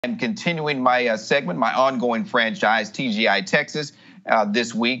I'm continuing my segment, my ongoing franchise, TGI Texas,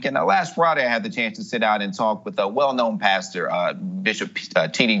 this week. And last Friday, I had the chance to sit down and talk with a well-known pastor, Bishop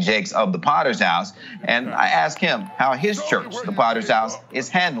T.D. Jakes of the Potter's House. And I asked him how his church, the Potter's House, is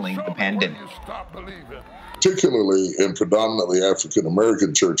handling the pandemic. Particularly in predominantly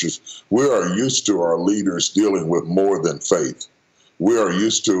African-American churches, we are used to our leaders dealing with more than faith. We are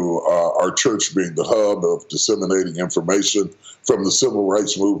used to our church being the hub of disseminating information from the civil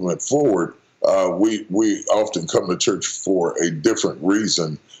rights movement forward. We often come to church for a different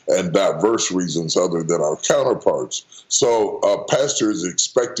reason and diverse reasons other than our counterparts. So a pastor is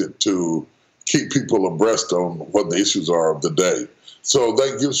expected to keep people abreast on what the issues are of the day. So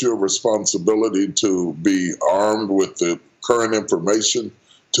that gives you a responsibility to be armed with the current information,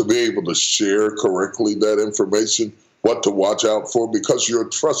 to be able to share correctly that information, what to watch out for, because you're a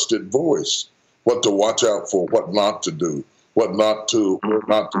trusted voice, what to watch out for, what not to do, what not to, where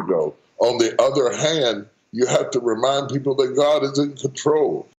not to go. On the other hand, you have to remind people that God is in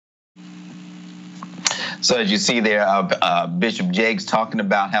control. So as you see there, Bishop Jakes talking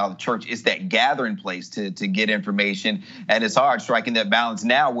about how the church is that gathering place to get information, and it's hard striking that balance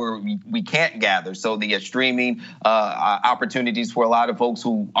now where we can't gather. So the streaming opportunities for a lot of folks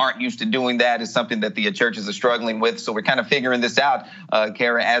who aren't used to doing that is something that the churches are struggling with. So we're kind of figuring this out,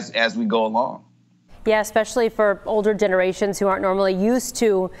 Kara, as we go along. Yeah, especially for older generations who aren't normally used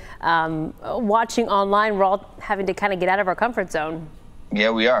to watching online. We're all having to kind of get out of our comfort zone. Yeah,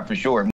 we are, for sure.